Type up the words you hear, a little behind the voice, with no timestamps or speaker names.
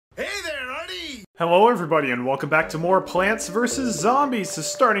Hello everybody and welcome back to more Plants vs. Zombies. So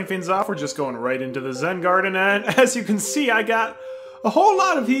starting things off, we're just going right into the Zen Garden, and as you can see, I got a whole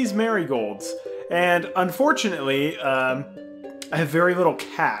lot of these marigolds. And unfortunately, I have very little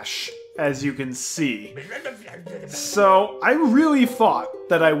cash, as you can see. So I really thought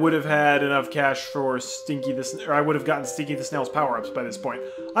that I would have had enough cash for I would have gotten Stinky the Snail's power-ups by this point.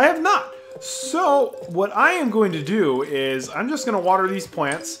 I have not. So what I am going to do is I'm just going to water these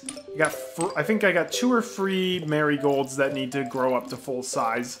plants. I think I got 2 or 3 marigolds that need to grow up to full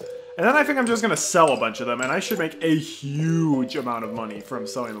size. And then I think I'm just going to sell a bunch of them, and I should make a huge amount of money from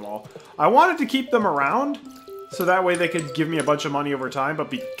selling them all. I wanted to keep them around, so that way they could give me a bunch of money over time, but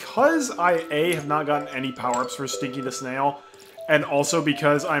because I, have not gotten any power-ups for Stinky the Snail, and also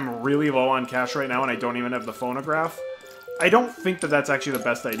because I'm really low on cash right now and I don't even have the phonograph, I don't think that that's actually the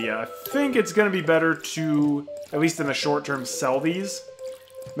best idea. I think it's going to be better to, at least in the short term, sell these.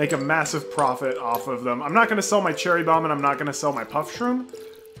 Make a massive profit off of them. I'm not going to sell my cherry bomb and I'm not going to sell my puff shroom.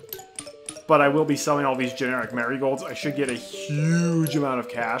 But I will be selling all these generic marigolds. I should get a huge amount of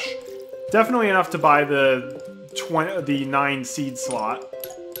cash. Definitely enough to buy the 9 seed slot.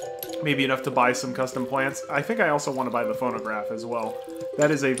 Maybe enough to buy some custom plants. I think I also want to buy the phonograph as well.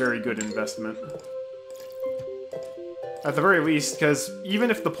 That is a very good investment. At the very least, because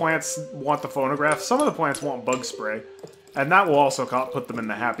even if the plants want the phonograph, some of the plants want bug spray. And that will also put them in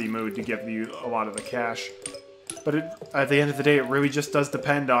the happy mood to give you a lot of the cash. But at the end of the day, it really just does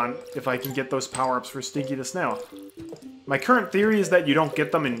depend on if I can get those power-ups for Stinky the Snail. My current theory is that you don't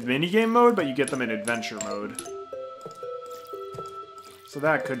get them in minigame mode, but you get them in adventure mode. So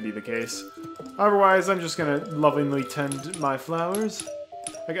that could be the case. Otherwise, I'm just going to lovingly tend my flowers.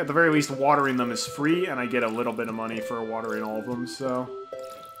 At the very least, watering them is free, and I get a little bit of money for watering all of them, so...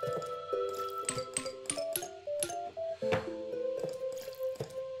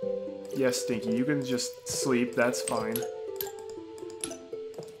 Yes, Stinky, you can just sleep, that's fine.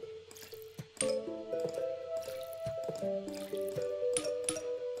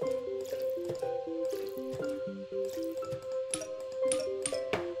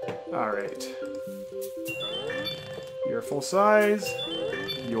 Alright. You're full size.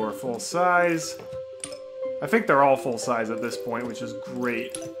 You're full size. I think they're all full size at this point, which is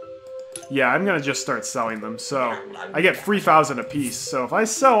great. Yeah, I'm gonna just start selling them, so I get 3,000 apiece, so if I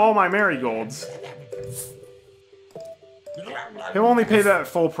sell all my marigolds, he'll only pay that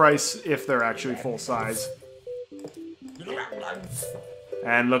full price if they're actually full size.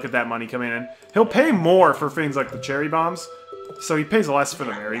 And look at that money coming in. He'll pay more for things like the cherry bombs, so he pays less for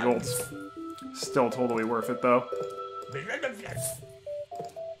the marigolds. Still totally worth it, though.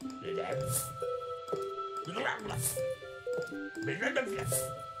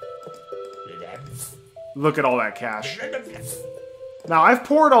 Look at all that cash. Now, I've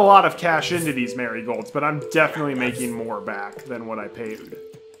poured a lot of cash into these marigolds, but I'm definitely making more back than what I paid.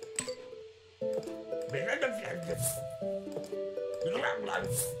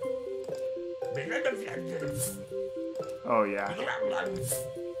 Oh, yeah.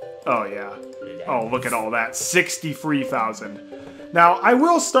 Oh, yeah. Oh, look at all that. 63,000. Now, I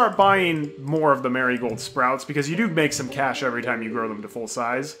will start buying more of the marigold sprouts, because you do make some cash every time you grow them to full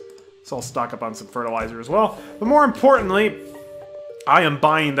size. So I'll stock up on some fertilizer as well. But more importantly, I am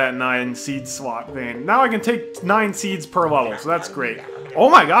buying that 9 seed slot thing. Now I can take 9 seeds per level, so that's great. Oh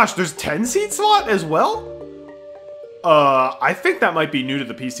my gosh, there's 10 seed slot as well? I think that might be new to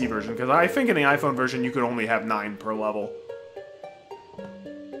the PC version, because I think in the iPhone version you could only have 9 per level.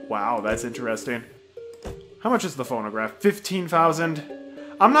 Wow, that's interesting. How much is the phonograph? 15,000?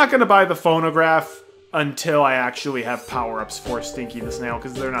 I'm not going to buy the phonograph until I actually have power-ups for Stinky the Snail,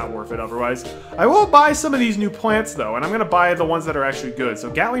 because they're not worth it otherwise. I will buy some of these new plants, though, and I'm going to buy the ones that are actually good.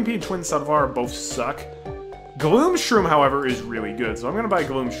 So Gatling Pea and Twin Sunflower both suck. Gloom Shroom, however, is really good, so I'm going to buy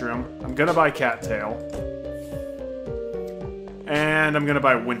Gloom Shroom. I'm going to buy Cattail. And I'm going to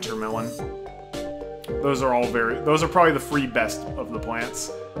buy Winter Melon. Those are probably the 3 best of the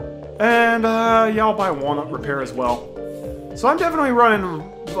plants. And, yeah, I'll buy Walnut Repair as well. So I'm definitely running...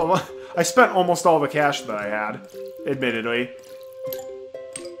 I spent almost all the cash that I had, admittedly.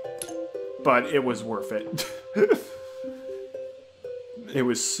 But it was worth it. It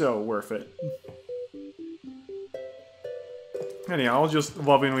was so worth it. Anyhow, I'll just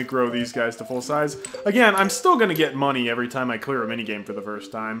lovingly grow these guys to full size. Again, I'm still going to get money every time I clear a minigame for the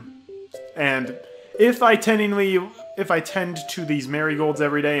first time. And if I tend to these marigolds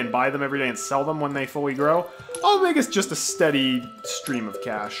every day and buy them every day and sell them when they fully grow, I'll make it just a steady stream of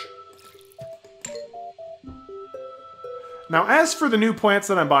cash. Now, as for the new plants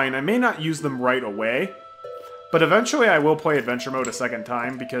that I'm buying, I may not use them right away, But eventually I will play Adventure Mode a second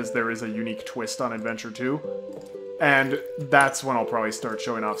time because there is a unique twist on Adventure 2. And that's when I'll probably start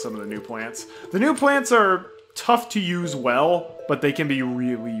showing off some of the new plants. The new plants are tough to use well, but they can be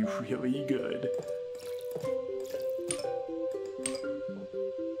really, really good.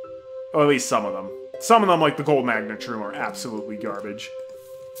 Or at least some of them. Some of them, like the Gold Magnet Shroom, are absolutely garbage.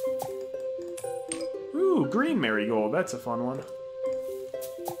 Ooh, green marigold. That's a fun one.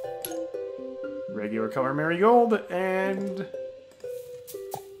 Regular color marigold and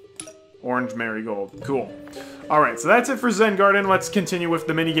orange marigold. Cool. Alright, so that's it for Zen Garden. Let's continue with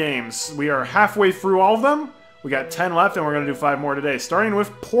the mini games. We are halfway through all of them. We got 10 left, and we're going to do 5 more today, starting with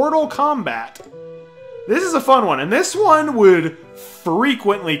Portal Combat. This is a fun one, and this one would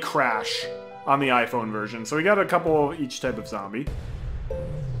frequently crash on the iPhone version. So we got a couple of each type of zombie.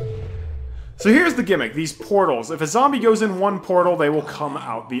 So here's the gimmick, these portals. If a zombie goes in one portal, they will come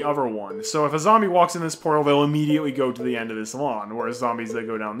out the other one. So if a zombie walks in this portal, they'll immediately go to the end of this lawn, whereas zombies that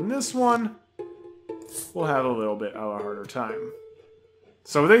go down this one will have a little bit of a harder time.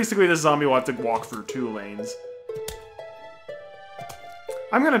 So basically this zombie will have to walk through 2 lanes.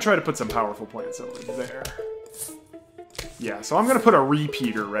 I'm going to try to put some powerful plants over there. Yeah, so I'm going to put a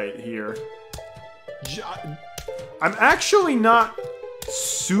repeater right here. I'm actually not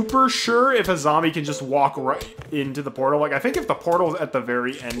super sure if a zombie can just walk right into the portal. Like, I think if the portal's at the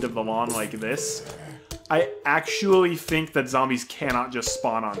very end of the lawn like this, I actually think that zombies cannot just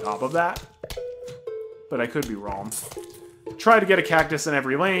spawn on top of that. But I could be wrong. Try to get a cactus in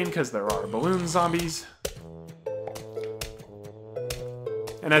every lane, because there are balloon zombies.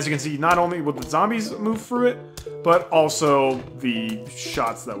 And as you can see, not only will the zombies move through it, but also the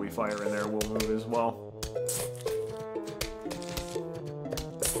shots that we fire in there will move as well.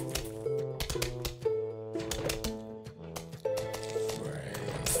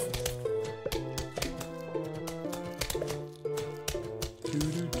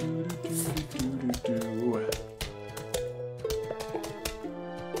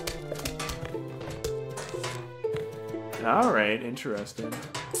 Alright, interesting.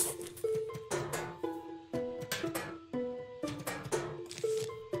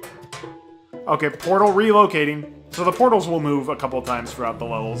 Okay, portal relocating. So the portals will move a couple times throughout the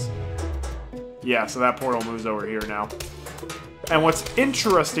levels. Yeah, so that portal moves over here now. And what's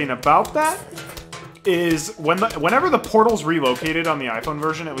interesting about that is whenever the portal's relocated on the iPhone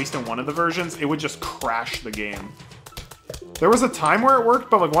version, at least in one of the versions, it would just crash the game. There was a time where it worked,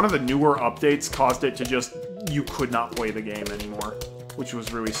 but like one of the newer updates caused it to just... You could not play the game anymore, which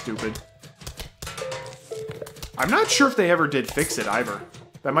was really stupid. I'm not sure if they ever did fix it either.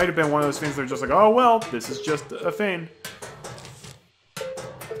 That might have been one of those things they're just like, oh well, this is just a thing.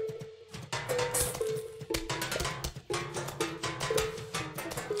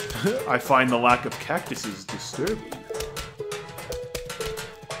 I find the lack of cactuses disturbing.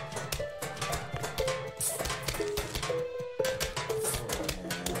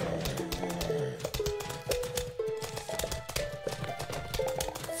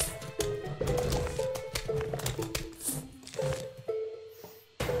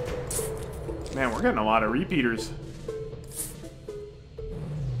 Man, we're getting a lot of repeaters.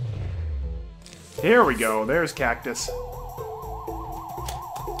 Here we go. There's cactus.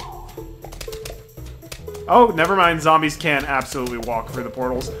 Oh, never mind. Zombies can absolutely walk through the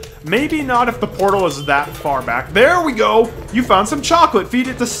portals. Maybe not if the portal is that far back. There we go! You found some chocolate. Feed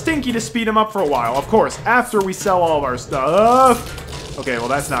it to Stinky to speed him up for a while. Of course, after we sell all of our stuff. Okay, well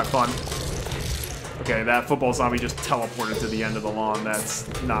that's not fun. Okay, that football zombie just teleported to the end of the lawn. That's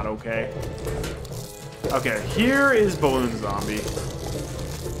not okay. Okay, here is Balloon Zombie.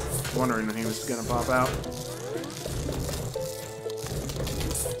 Wondering when he was gonna pop out.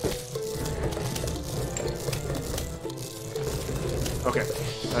 Okay,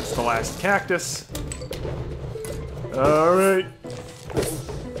 that's the last cactus. Alright.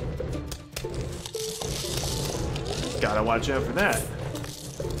 Gotta watch out for that.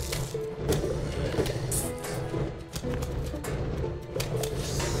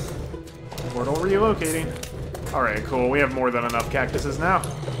 Portal relocating. Alright, cool. We have more than enough cactuses now.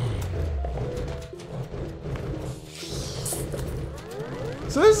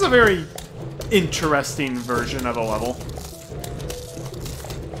 So this is a very interesting version of a level.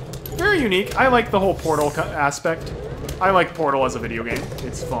 Very unique. I like the whole Portal aspect. I like Portal as a video game.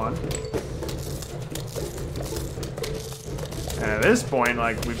 It's fun. And at this point,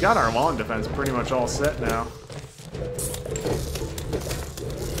 like, we've got our lawn defense pretty much all set now.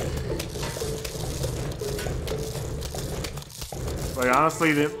 Like,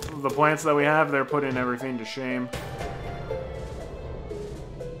 honestly, the plants that we have, they're putting everything to shame.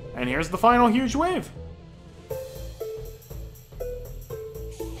 And here's the final huge wave.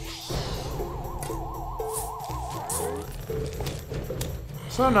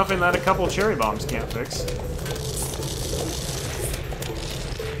 So nothing that a couple cherry bombs can't fix.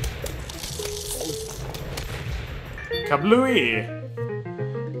 Kablooey!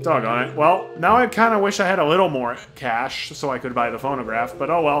 Doggone it. Well, now I kind of wish I had a little more cash so I could buy the phonograph, but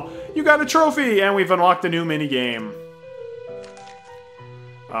oh well. You got a trophy, and we've unlocked a new minigame.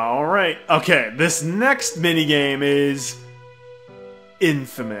 Alright, okay, this next minigame is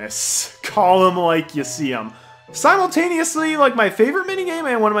infamous. Call 'em like you see 'em. Simultaneously, like my favorite minigame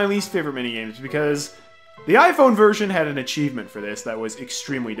and one of my least favorite minigames, because the iPhone version had an achievement for this that was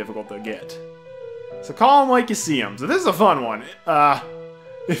extremely difficult to get. So call 'em like you see 'em. So this is a fun one.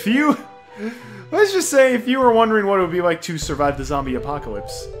 If you... Let's just say if you were wondering what it would be like to survive the zombie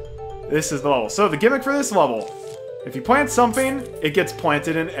apocalypse, this is the level. So the gimmick for this level, if you plant something, it gets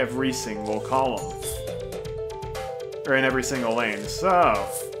planted in every single column. Or in every single lane. So...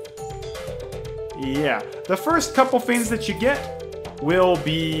 yeah. The first couple things that you get will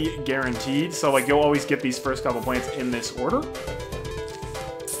be guaranteed. So like you'll always get these first couple plants in this order.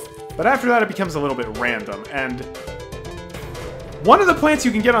 But after that it becomes a little bit random. And one of the plants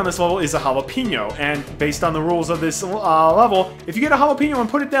you can get on this level is a jalapeno, and based on the rules of this level, if you get a jalapeno and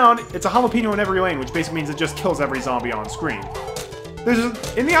put it down, it's a jalapeno in every lane, which basically means it just kills every zombie on screen.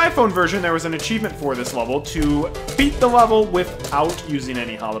 In the iPhone version, there was an achievement for this level to beat the level without using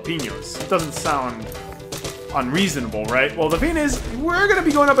any jalapenos. It doesn't sound unreasonable, right? Well, the thing is, we're going to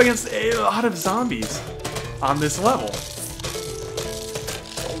be going up against a lot of zombies on this level.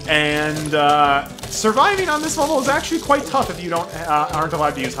 And surviving on this level is actually quite tough if you aren't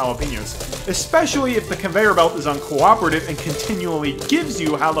allowed to use jalapenos. Especially if the conveyor belt is uncooperative and continually gives you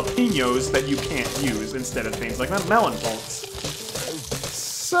jalapenos that you can't use instead of things like melon bolts.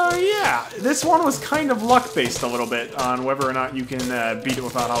 So yeah, this one was kind of luck-based a little bit on whether or not you can beat it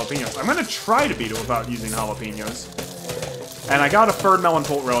without jalapenos. I'm going to try to beat it without using jalapenos. And I got a third melon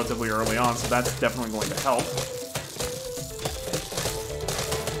bolt relatively early on, so that's definitely going to help.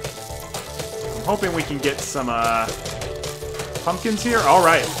 I'm hoping we can get some pumpkins here.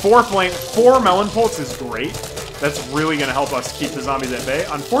 Alright, 4 melon bolts is great. That's really going to help us keep the zombies at bay.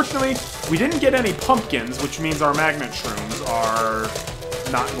 Unfortunately, we didn't get any pumpkins, which means our magnet shrooms are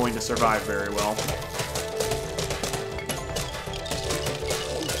not going to survive very well.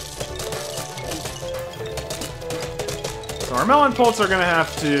 So our melon bolts are going to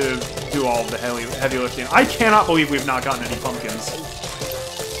have to do all of the heavy lifting. I cannot believe we've not gotten any pumpkins.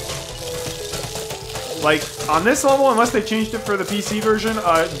 Like, on this level, unless they changed it for the PC version,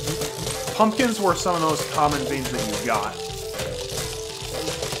 pumpkins were some of the most common things that you got.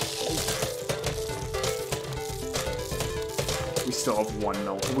 We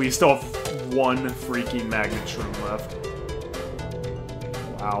still have one freaking magnet shroom left.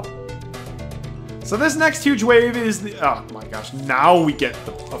 Wow. So this next huge wave is the... oh my gosh, now we get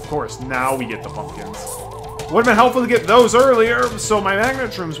the... of course, now we get the pumpkins. Would have been helpful to get those earlier, so my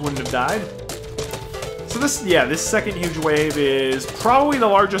magnet shrooms wouldn't have died. So this, yeah, this second huge wave is probably the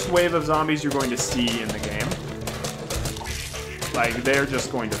largest wave of zombies you're going to see in the game. Like, they're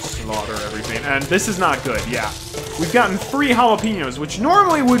just going to slaughter everything. And this is not good, yeah. We've gotten 3 jalapenos, which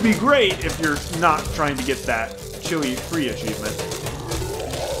normally would be great if you're not trying to get that chili-free achievement.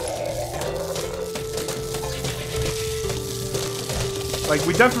 Like,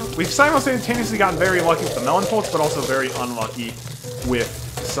 we've simultaneously gotten very lucky with the melon bolts, but also very unlucky with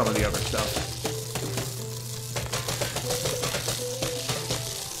some of the other stuff.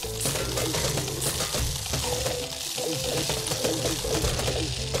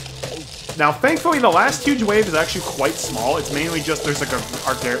 Now, thankfully, the last huge wave is actually quite small. It's mainly just there's like a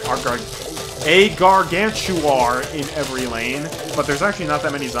gargantuar in every lane, but there's actually not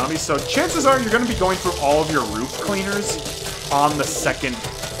that many zombies, so chances are you're going to be going through all of your roof cleaners on the second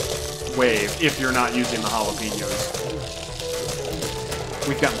wave if you're not using the jalapenos.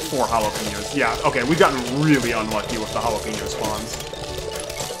 We've gotten 4 jalapenos. Yeah, okay, we've gotten really unlucky with the jalapeno spawns.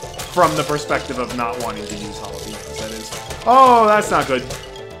 From the perspective of not wanting to use jalapenos, that is. Oh, that's not good.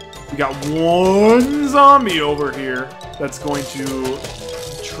 We got 1 zombie over here that's going to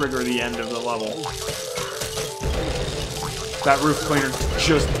trigger the end of the level. That roof cleaner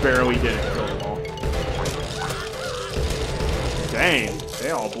just barely did it. Kill them all. Dang,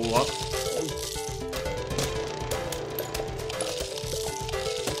 they all blew up.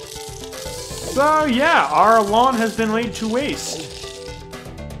 So yeah, our lawn has been laid to waste.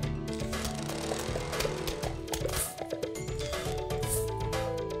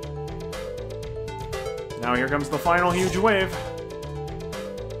 Now here comes the final huge wave.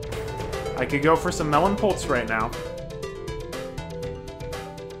 I could go for some melon bolts right now.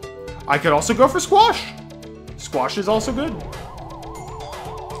 I could also go for squash. Squash is also good.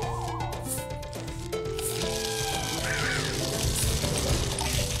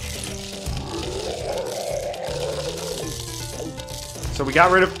 So we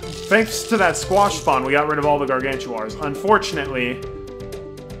got rid of... Thanks to that squash spawn, we got rid of all the gargantuars. Unfortunately,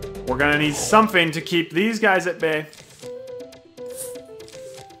 we're gonna need something to keep these guys at bay.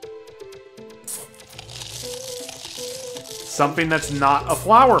 Something that's not a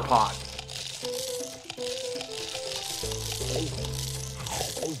flower pot.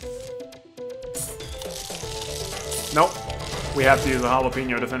 Nope. We have to use a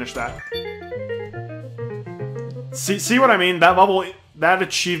jalapeno to finish that. See what I mean? That level, that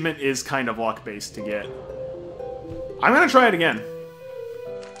achievement is kind of luck-based to get. I'm gonna try it again.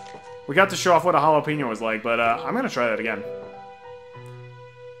 We got to show off what a jalapeno was like, but I'm gonna try that again.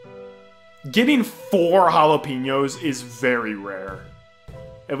 Getting 4 jalapenos is very rare.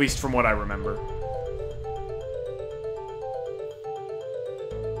 At least from what I remember.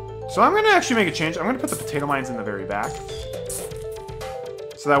 So I'm gonna actually make a change. I'm gonna put the potato mines in the very back.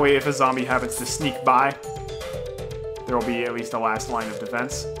 So that way if a zombie happens to sneak by, there will be at least a last line of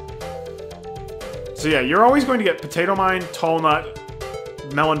defense. So yeah, you're always going to get potato mine, tall nut,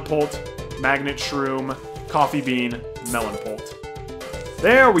 melon pult, magnet shroom, coffee bean, melon pult.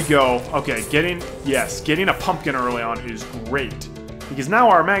 There we go. Okay, getting a pumpkin early on is great. Because now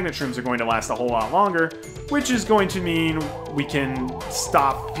our magnet shrooms are going to last a whole lot longer, which is going to mean we can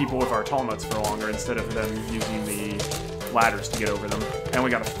stop people with our tall nuts for longer instead of them using the ladders to get over them. And we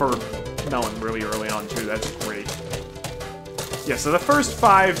got a fur melon really early on too, that's great. Yeah, so the first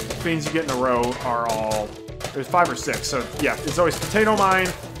 5 things you get in a row are all... There's 5 or 6, so yeah, it's always potato mine,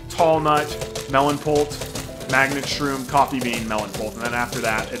 tall nut, melon pult, magnet shroom, coffee bean, melon pult, and then after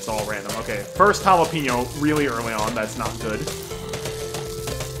that, it's all random. Okay, first jalapeno really early on, that's not good.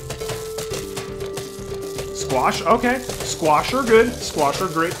 Squash, okay. Squash are good. Squash are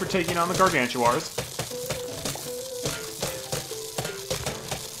great for taking on the gargantuars.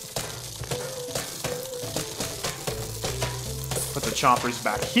 Put the choppers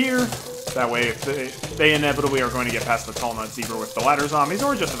back here. That way, if they inevitably are going to get past the tall nuts either with the ladder zombies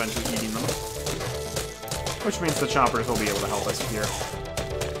or just eventually eating them. Which means the choppers will be able to help us here.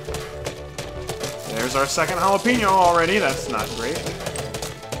 There's our second jalapeno already. That's not great.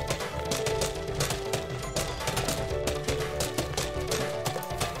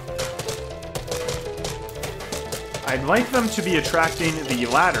 I'd like them to be attracting the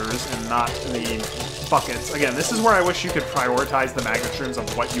ladders and not the buckets. Again, this is where I wish you could prioritize the magnet shrooms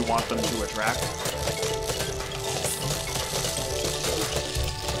of what you want them to attract.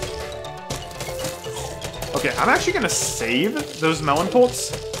 Okay, I'm actually going to save those melon pults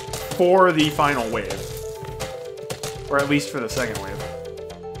for the final wave. Or at least for the second wave.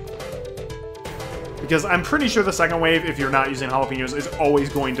 Because I'm pretty sure the second wave, if you're not using jalapenos, is always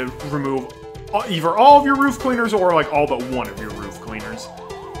going to remove either all of your roof cleaners or like all but one of your roof cleaners.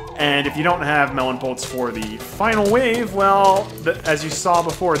 And if you don't have melon pults for the final wave, well, as you saw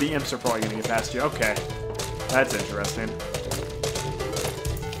before, the imps are probably going to get past you. Okay, that's interesting.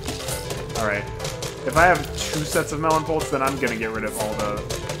 Alright. If I have 2 sets of melon pults, then I'm going to get rid of all the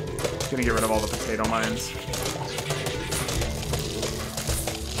potato mines.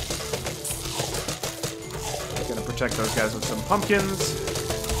 Gonna protect those guys with some pumpkins.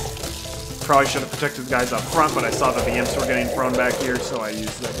 Probably should have protected the guys up front, but I saw that the imps were getting thrown back here, so I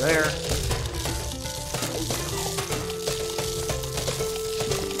used them there.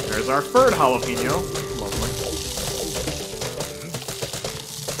 There's our third jalapeno. Lovely.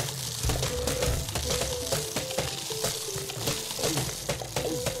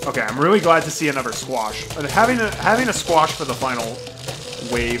 Okay, I'm really glad to see another squash. And having a squash for the final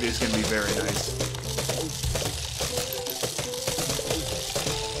wave is going to be very nice.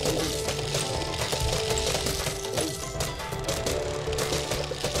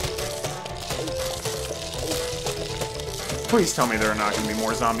 Please tell me there are not going to be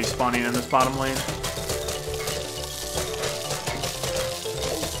more zombies spawning in this bottom lane.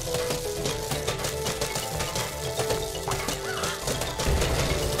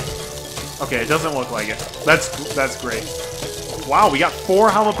 Okay, it doesn't look like it. That's great. Wow, we got 4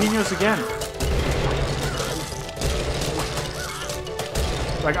 jalapenos again.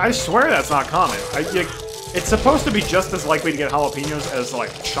 Like, I swear that's not common. It's supposed to be just as likely to get jalapenos as,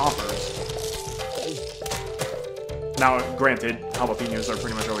 like, chompers. Now, granted, jalapenos are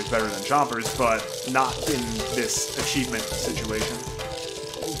pretty much always better than chompers, but not in this achievement situation.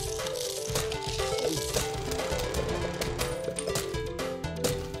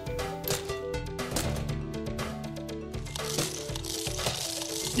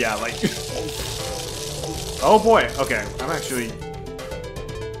 Yeah, like... Oh boy, okay,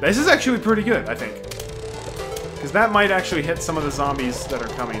 this is actually pretty good, I think. Because that might actually hit some of the zombies that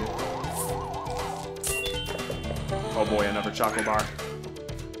are coming. Oh boy, another chocolate bar.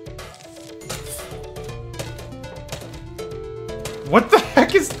 What the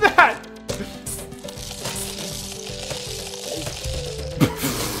heck is that?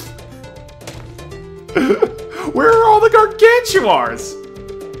 Where are all the Gargantuars?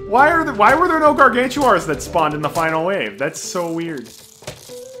 Why were there no Gargantuars that spawned in the final wave? That's so weird.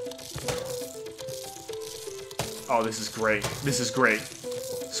 Oh, this is great. This is great.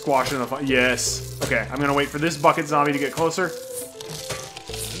 Squash in the final. Yes. Okay, I'm gonna wait for this bucket zombie to get closer.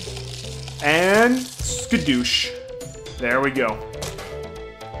 And skadoosh. There we go.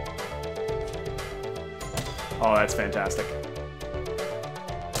 Oh, that's fantastic.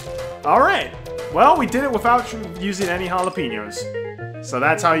 All right. Well, we did it without using any jalapenos. So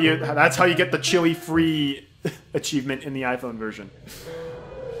that's how you get the chili-free achievement in the iPhone version.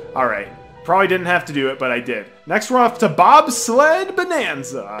 All right. Probably didn't have to do it, but I did. Next, we're off to Bobsled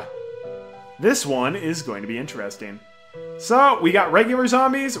Bonanza. This one is going to be interesting. So, we got regular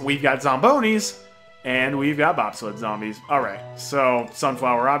zombies, we've got zombonis, and we've got bobsled zombies. Alright, so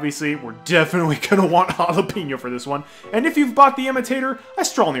Sunflower, obviously, we're definitely going to want jalapeno for this one. And if you've bought the imitator, I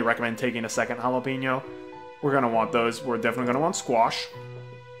strongly recommend taking a second jalapeno. We're going to want those. We're definitely going to want squash.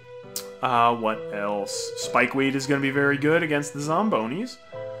 What else? Spikeweed is going to be very good against the zombonis.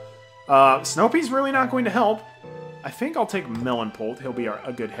 Snoopy's really not going to help. I think I'll take Melon Polt. He'll be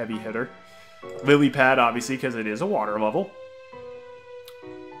a good heavy hitter. Lily Pad, obviously, because it is a water level.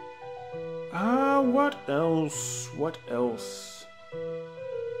 What else? What else?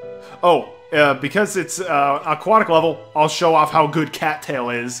 Oh, because it's aquatic level, I'll show off how good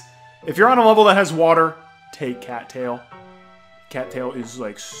Cattail is. If you're on a level that has water, take Cattail. Cattail is,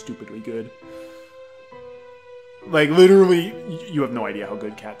 like, stupidly good. Like, literally, you have no idea how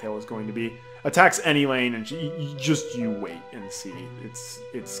good Cattail is going to be. Attacks any lane, and you wait and see.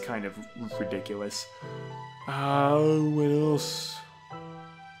 It's kind of ridiculous. What else?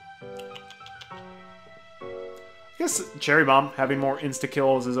 I guess Cherry Bomb having more insta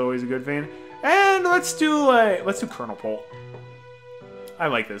kills is always a good thing. And let's do Kernel Pole. I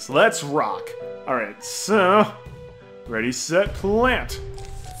like this. Let's rock. All right, so ready, set, plant.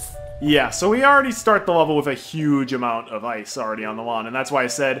 Yeah, so we already start the level with a huge amount of ice already on the lawn, and that's why I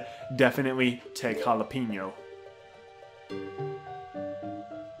said definitely take jalapeno.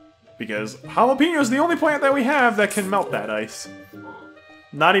 Because jalapeno is the only plant that we have that can melt that ice.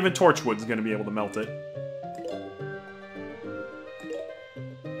 Not even Torchwood's going to be able to melt it.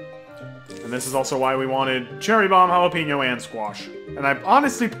 And this is also why we wanted Cherry Bomb, jalapeno, and squash. And I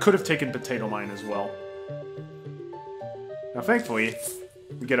honestly could have taken Potato Mine as well. Now, thankfully,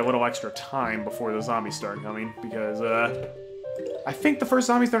 we get a little extra time before the zombies start coming, because I think the first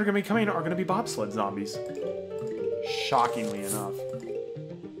zombies that are going to be coming are going to be bobsled zombies. Shockingly enough.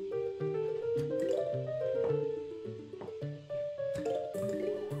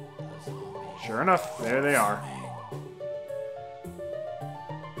 Sure enough, there they are.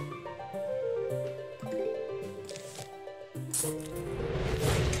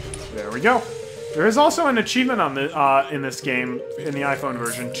 There we go. There is also an achievement on the in this game, in the iPhone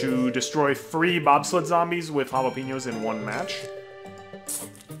version, to destroy 3 bobsled zombies with jalapenos in one match.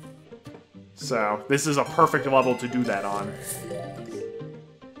 So, this is a perfect level to do that on.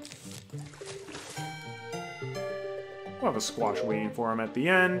 We'll have a squash waiting for him at the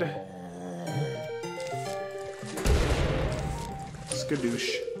end.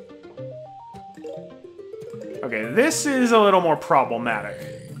 Skadoosh. Okay, this is a little more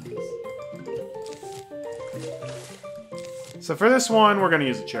problematic. So for this one, we're going to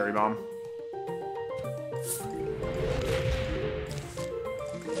use a Cherry Bomb.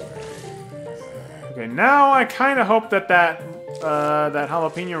 Okay, now I kind of hope that that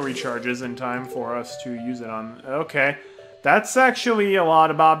jalapeno recharges in time for us to use it on... Okay, that's actually a lot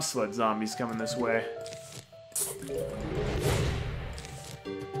of bobsled zombies coming this way.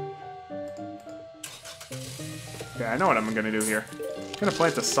 Okay, I know what I'm going to do here. I'm going to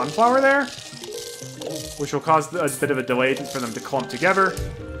plant a sunflower there, which will cause a bit of a delay for them to clump together.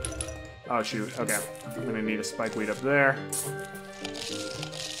 Oh, shoot. Okay. I'm going to need a spikeweed up there.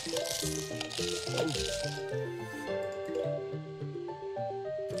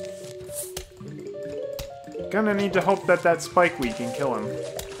 Gonna need to hope that that spikeweed can kill him.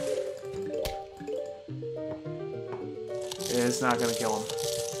 It's not gonna kill him.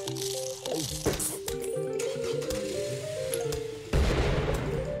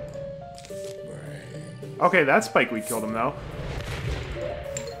 Okay, that spikeweed killed him, though.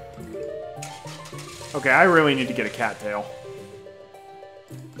 Okay, I really need to get a cattail.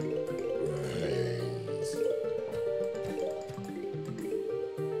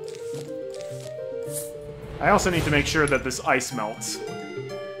 I also need to make sure that this ice melts.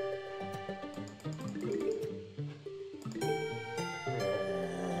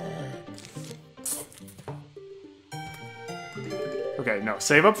 Okay, no,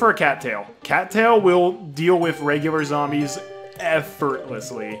 save up for a cattail. Cattail will deal with regular zombies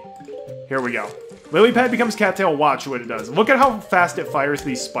effortlessly. Here we go. Lily pad becomes cattail. Watch what it does. Look at how fast it fires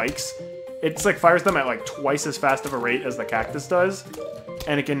these spikes. It's like fires them at like twice as fast of a rate as the cactus does,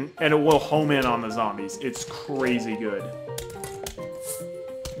 and it will home in on the zombies. It's crazy good.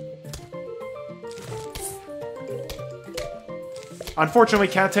 Unfortunately,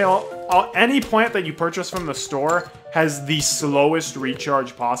 cattail, any plant that you purchase from the store has the slowest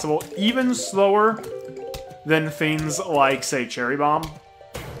recharge possible, even slower than things like, say, cherry bomb.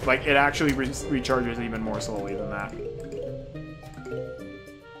 Like, it actually recharges even more slowly than that.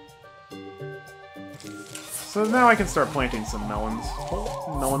 So now I can start planting some melon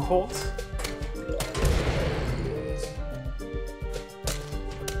poults.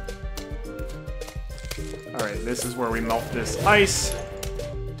 Alright, this is where we melt this ice.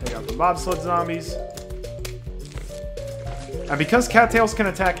 Take out the bobsled zombies. And because cattails can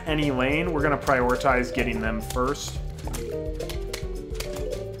attack any lane, we're going to prioritize getting them first.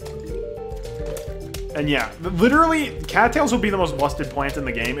 And yeah, literally, cattails would be the most busted plant in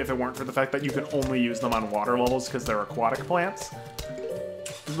the game if it weren't for the fact that you can only use them on water levels because they're aquatic plants.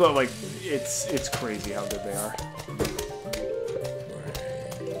 But, like, it's crazy how good they are.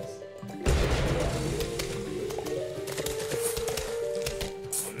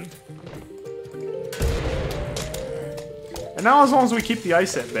 And now, as long as we keep the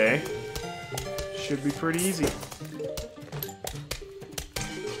ice at bay, should be pretty easy.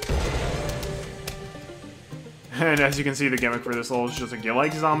 And as you can see, the gimmick for this level is just you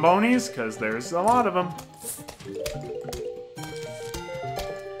like zombonis, because there's a lot of them.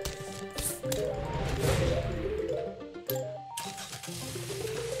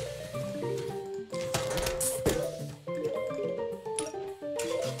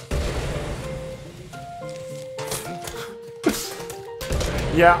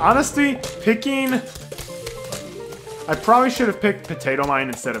 Yeah, honestly, picking... I probably should have picked Potato Mine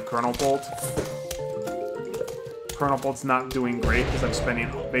instead of Kernel Bolt. Kernel Bolt's not doing great because I'm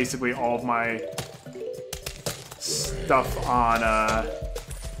spending basically all of my stuff on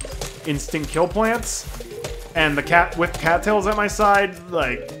instant kill plants. And the cat with cattails at my side,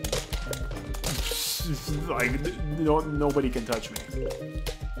 like nobody can touch me.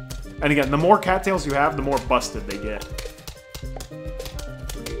 And again, the more cattails you have, the more busted they get.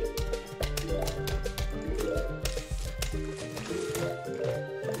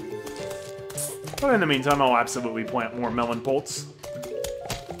 But in the meantime, I'll absolutely plant more melon bolts.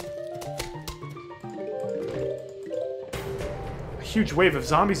 A huge wave of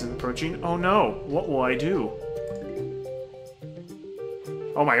zombies is approaching. Oh no, what will I do?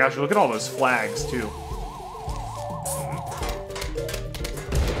 Oh my gosh, look at all those flags, too.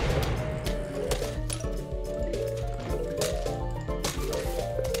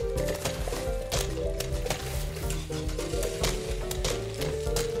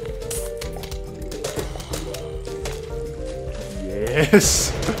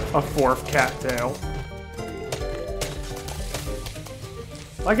 Yes! A fourth cattail.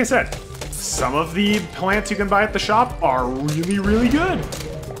 Like I said, some of the plants you can buy at the shop are really, really good.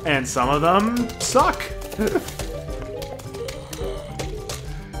 And some of them suck.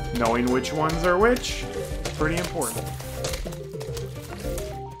 Knowing which ones are which, pretty important.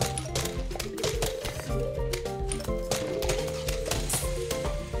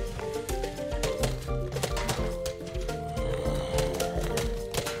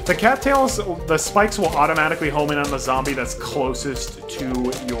 The cattails, the spikes will automatically home in on the zombie that's closest to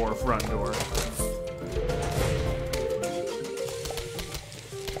your front door.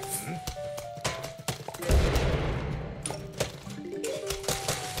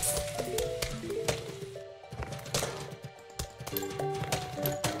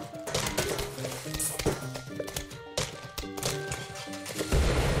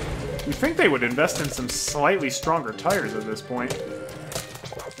 You'd think they would invest in some slightly stronger tires at this point.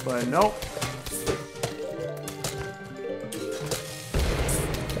 But nope.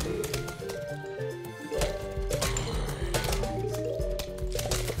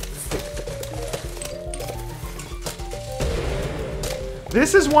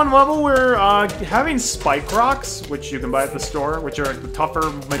 This is one level where having spike rocks, which you can buy at the store, which are tougher,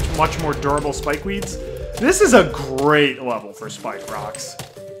 much more durable spike weeds, this is a great level for spike rocks.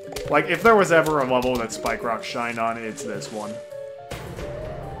 Like, if there was ever a level that spike rocks shined on, it's this one.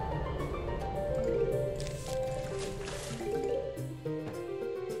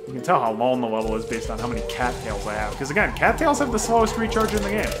 You can tell how long the level is based on how many cattails I have. Because again, cattails have the slowest recharge in the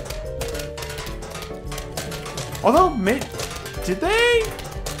game. Although, did they?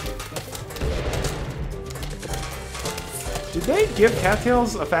 Did they give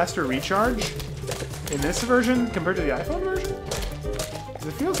cattails a faster recharge in this version compared to the iPhone version? 'Cause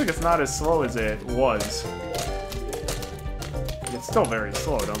it feels like it's not as slow as it was. It's still very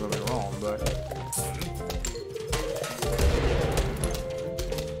slow, don't get me wrong, but...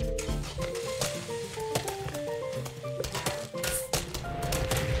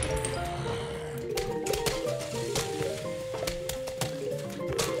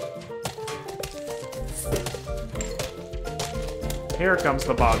 Here comes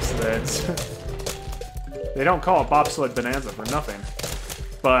the bobsleds. They don't call it bobsled bonanza for nothing.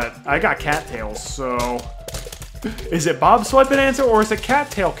 But I got cattails, so... Is it bobsled bonanza or is it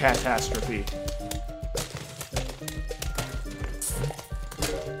cattail catastrophe?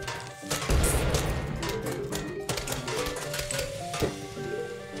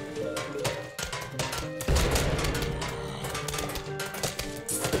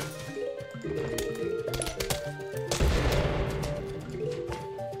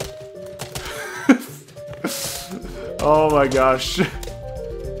 Oh my gosh.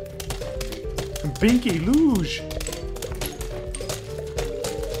 Binky luge.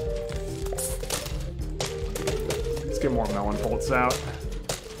 Let's get more melon bolts out.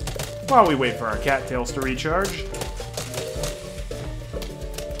 While we wait for our cattails to recharge.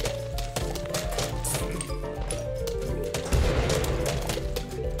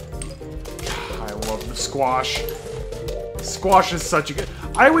 I love the squash. Squash is such a good...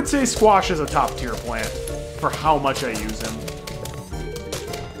 I would say squash is a top tier plant for how much I use him.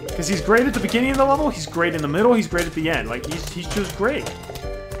 Because he's great at the beginning of the level, he's great in the middle, he's great at the end. Like, he's just great.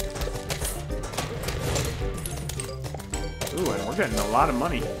 Ooh, and we're getting a lot of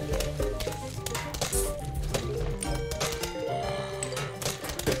money.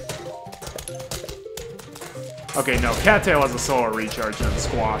 Okay, no, cattail has a slower recharge than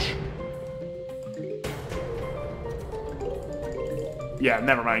squash. Yeah,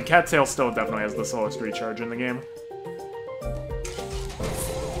 never mind. Cattail still definitely has the slowest recharge in the game.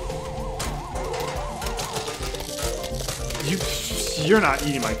 You're not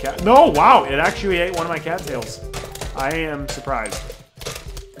eating my cat. No, wow, it actually ate one of my cattails. I am surprised.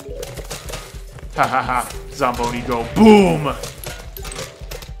 Ha ha ha. Zamboni go boom!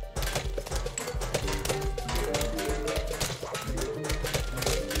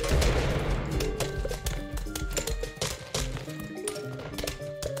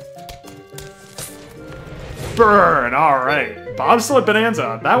 Burn! Alright. Bobsled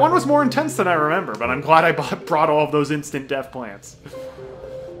Bonanza. That one was more intense than I remember, but I'm glad I brought all of those instant death plants.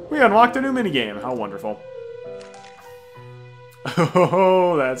 We unlocked a new minigame. How wonderful.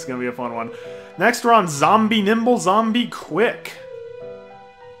 Oh, that's gonna be a fun one. Next, we're on Zombie Nimble, Zombie Quick.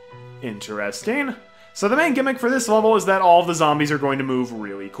 Interesting. So the main gimmick for this level is that all of the zombies are going to move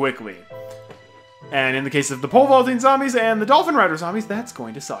really quickly. And in the case of the pole vaulting zombies and the dolphin rider zombies, that's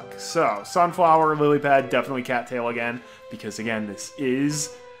going to suck. So, sunflower, lily pad, definitely cattail again, because again, this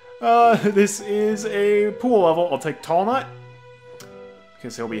is a pool level. I'll take tall nut,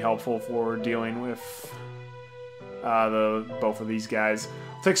 because he'll be helpful for dealing with both of these guys.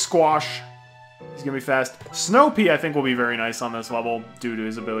 I'll take squash. He's gonna be fast. Snow pea, I think, will be very nice on this level due to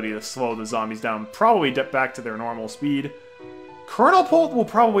his ability to slow the zombies down, probably back to their normal speed. Kernel Pult will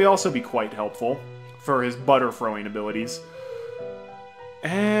probably also be quite helpful for his butter throwing abilities.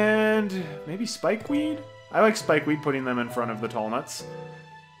 And maybe Spikeweed? I like Spikeweed, putting them in front of the tall nuts.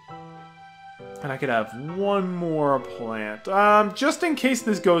 And I could have one more plant. Just in case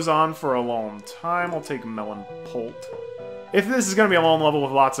this goes on for a long time, I'll take Melon Pult. If this is going to be a long level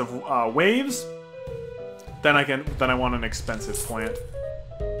with lots of waves, then I want an expensive plant.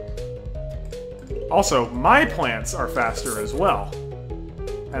 Also, my plants are faster as well.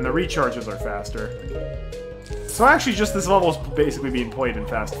 And the recharges are faster. So actually just this level is basically being played in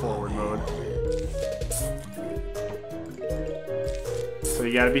fast forward mode. So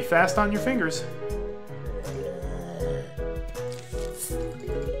you gotta be fast on your fingers.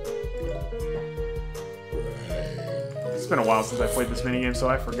 It's been a while since I played this minigame, so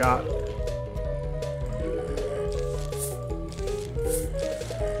I forgot.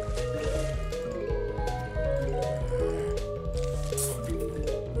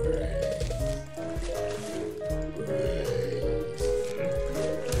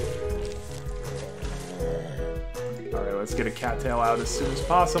 Let's get a cattail out as soon as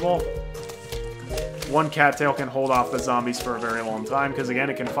possible. One cattail can hold off the zombies for a very long time, because again,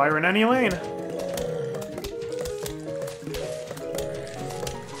 it can fire in any lane.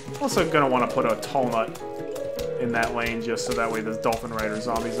 Also gonna want to put a tall nut in that lane, just so that way the Dolphin Rider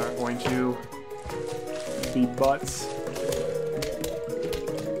zombies aren't going to be butts.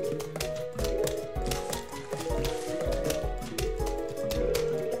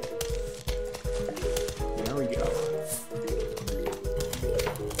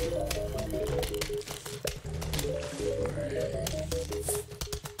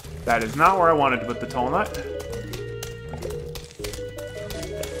 That is not where I wanted to put the tall nut.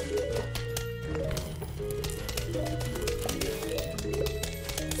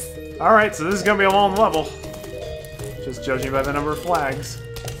 Alright, so this is gonna be a long level. Just judging by the number of flags.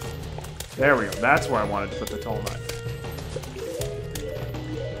 There we go. That's where I wanted to put the tall nut.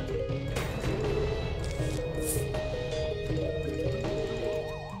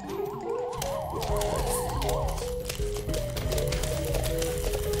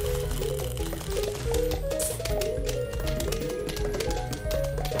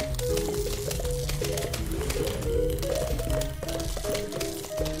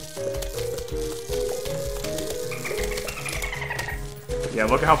 Yeah,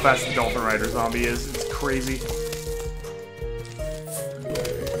 look at how fast the Dolphin Rider zombie is. It's crazy.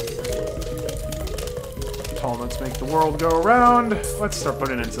 Tall nuts make the world go around. Let's start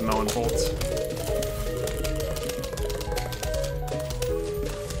putting in some melon bolts.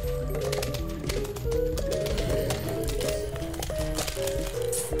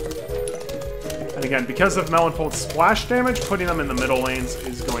 And again, because of melon bolt's splash damage, putting them in the middle lanes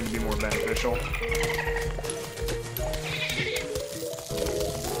is going to be more beneficial.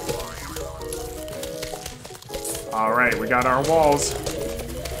 Alright, we got our walls.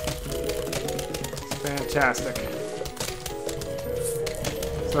 Fantastic.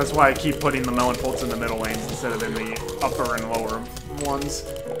 So that's why I keep putting the melon bolts in the middle lanes instead of in the upper and lower ones.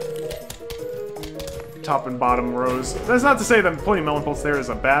 Top and bottom rows. That's not to say that putting melon bolts there is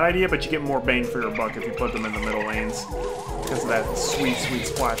a bad idea, but you get more bang for your buck if you put them in the middle lanes. Because of that sweet, sweet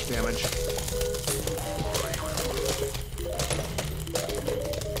splash damage.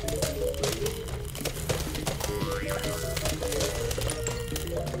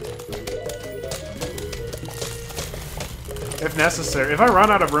 If necessary. If I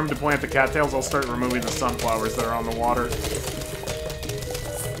run out of room to plant the cattails, I'll start removing the sunflowers that are on the water.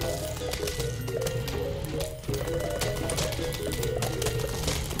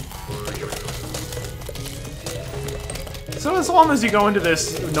 So as long as you go into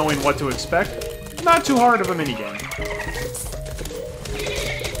this knowing what to expect, not too hard of a minigame.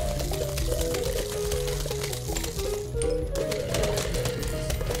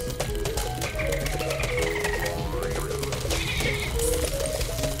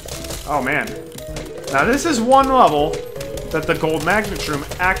 Oh man. Now this is one level that the gold magnet shroom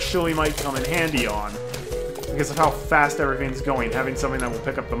actually might come in handy on. Because of how fast everything's going, having something that will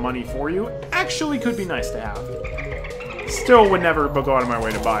pick up the money for you actually could be nice to have. Still would never go out of my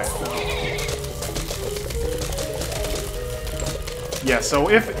way to buy it though. Yeah, so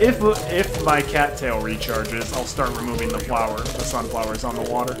if my cattail recharges, I'll start removing the sunflowers on the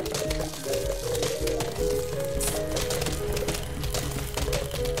water.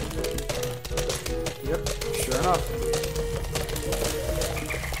 Yep, sure enough.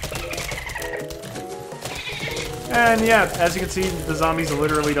 And yeah, as you can see, the zombies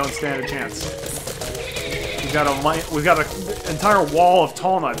literally don't stand a chance. We've got an entire wall of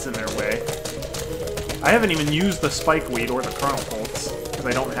tall nuts in their way. I haven't even used the spike weed or the kernel bolts, because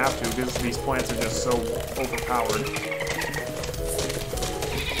I don't have to, because these plants are just so overpowered.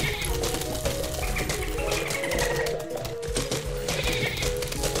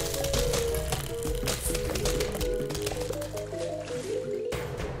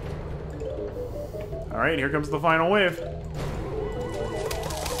 Alright, here comes the final wave.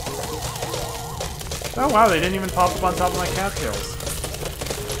 Oh wow, they didn't even pop up on top of my cattails.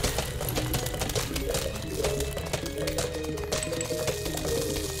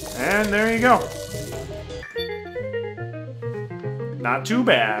 And there you go. Not too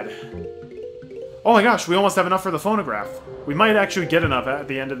bad. Oh my gosh, we almost have enough for the phonograph. We might actually get enough at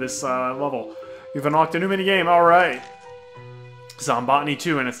the end of this level. We've unlocked a new minigame, alright. Zombotany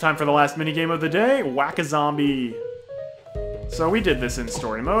 2, and it's time for the last minigame of the day, Whack-a-Zombie. So we did this in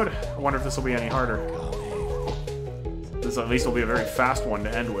story mode. I wonder if this will be any harder. This at least will be a very fast one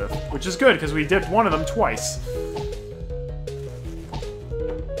to end with, which is good, because we did one of them twice.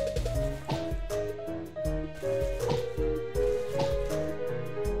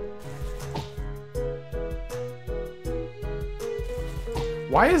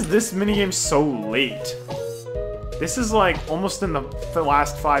 Why is this minigame so late? This is like almost in the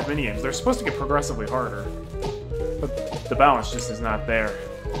last 5 minigames. They're supposed to get progressively harder. But the balance just is not there.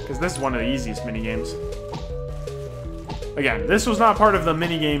 Because this is one of the easiest minigames. Again, this was not part of the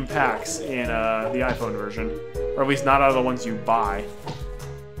minigame packs in the iPhone version. Or at least not out of the ones you buy.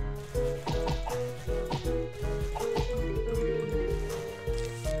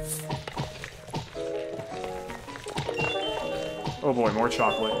 Oh boy, more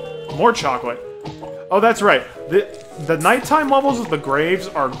chocolate. More chocolate! Oh, that's right. The nighttime levels of the graves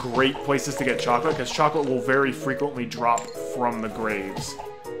are great places to get chocolate, because chocolate will very frequently drop from the graves.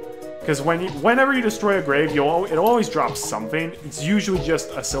 Because whenever you destroy a grave, it'll always drop something. It's usually just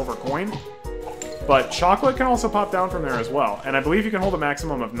a silver coin. But chocolate can also pop down from there as well. And I believe you can hold a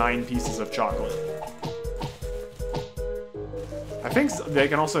maximum of 9 pieces of chocolate. I think they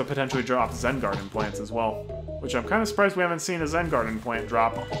can also potentially drop Zen Garden plants as well. Which I'm kind of surprised we haven't seen a Zen Garden plant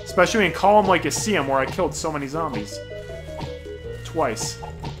drop. Especially in Column Lyceum, where I killed so many zombies. Twice.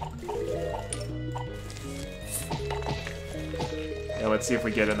 Yeah, let's see if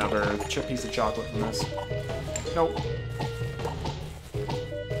we get another piece of chocolate from this. Nope.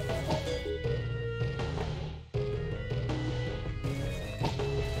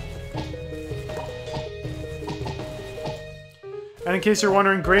 And in case you're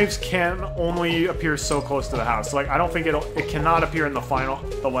wondering, graves can only appear so close to the house. Like, I don't think it cannot appear in the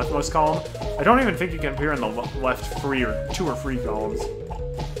leftmost column. I don't even think it can appear in the left free or 2 or 3 columns.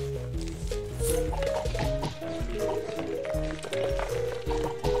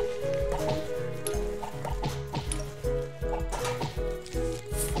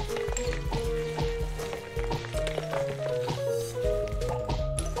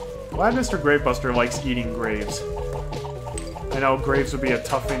 Glad Mr. Gravebuster likes eating graves. I know graves would be a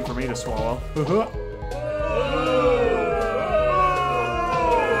tough thing for me to swallow.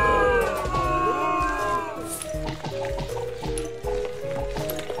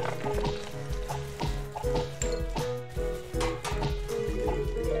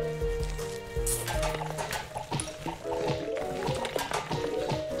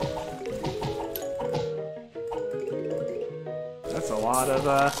 That's a lot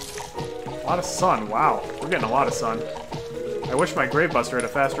of sun. Wow, we're getting a lot of sun. I wish my Gravebuster had a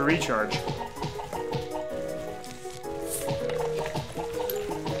faster recharge.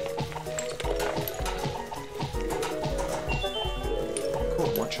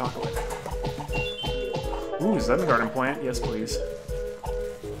 Cool, more chocolate. Ooh, Zen Garden plant. Yes, please.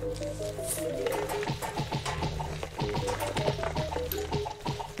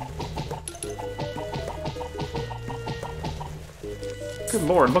 Good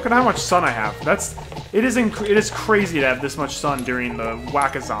lord, look at how much sun I have. It is crazy to have this much sun during the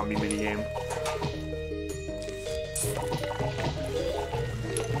Whack-A-Zombie minigame.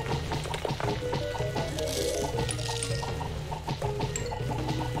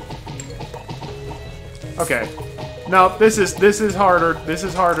 Okay. No, this is harder. This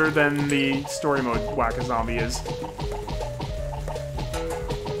is harder than the story mode Whack-A-Zombie is.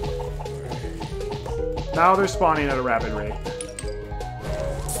 Now they're spawning at a rapid rate.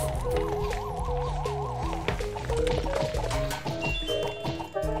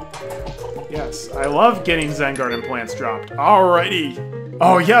 Yes, I love getting Zen Garden plants dropped. Alrighty.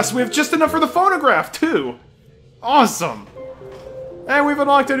 Oh yes, we have just enough for the phonograph too. Awesome. And we've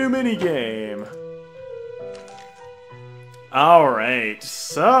unlocked a new minigame. Alright,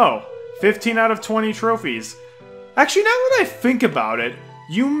 so 15 out of 20 trophies. Actually, now that I think about it,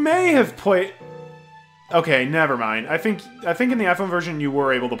 you may have played... Okay, never mind. I think in the iPhone version you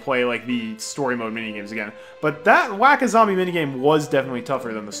were able to play like the story mode minigames again. But that Whack-A-Zombie minigame was definitely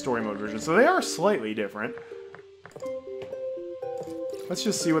tougher than the story mode version, so they are slightly different. Let's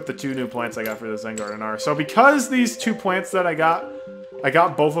just see what the 2 new plants I got for the Zen Garden are. So because these 2 plants that I got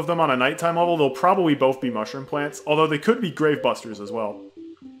both of them on a nighttime level, they'll probably both be mushroom plants, although they could be Gravebusters as well.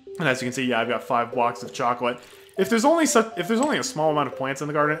 And as you can see, yeah, I've got 5 blocks of chocolate. If there's only a small amount of plants in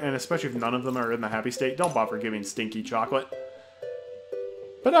the garden, and especially if none of them are in the happy state, don't bother giving stinky chocolate.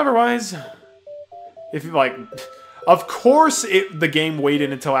 But otherwise, if you like, of course the game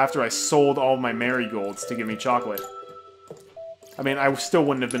waited until after I sold all my marigolds to give me chocolate. I mean, I still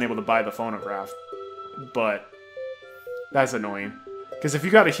wouldn't have been able to buy the phonograph, but that's annoying. Because if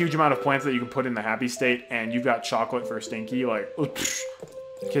you got a huge amount of plants that you can put in the happy state, and you've got chocolate for stinky, like,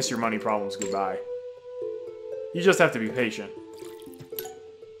 kiss your money problems goodbye. You just have to be patient.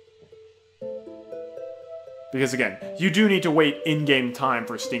 Because again, you do need to wait in-game time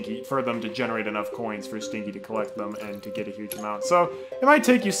for them to generate enough coins for Stinky to collect them and to get a huge amount. So, it might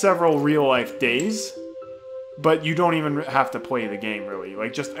take you several real-life days, but you don't even have to play the game, really.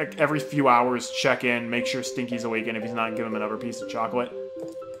 Like, just every few hours, check in, make sure Stinky's awake, and if he's not, give him another piece of chocolate.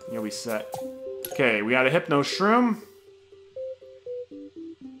 And you'll be set. Okay, we got a Hypno Shroom.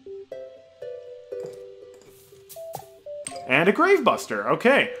 And a Gravebuster.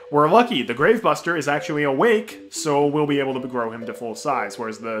 Okay, we're lucky. The Gravebuster is actually awake, so we'll be able to grow him to full size.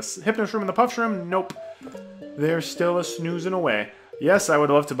 Whereas the Hypno Shroom and the Puff Shroom, nope. They're still a snoozing away. Yes, I would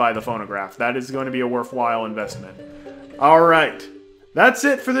love to buy the phonograph. That is going to be a worthwhile investment. Alright. That's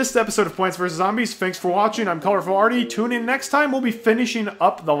it for this episode of Plants vs. Zombies. Thanks for watching. I'm Colorful Artie. Tune in next time. We'll be finishing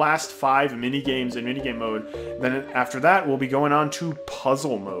up the last 5 minigames in minigame mode. Then after that, we'll be going on to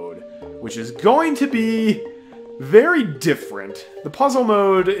puzzle mode, which is going to be very different. The puzzle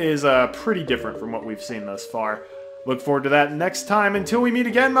mode is pretty different from what we've seen thus far. Look forward to that next time. Until we meet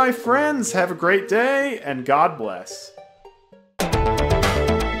again, my friends, have a great day, and God bless.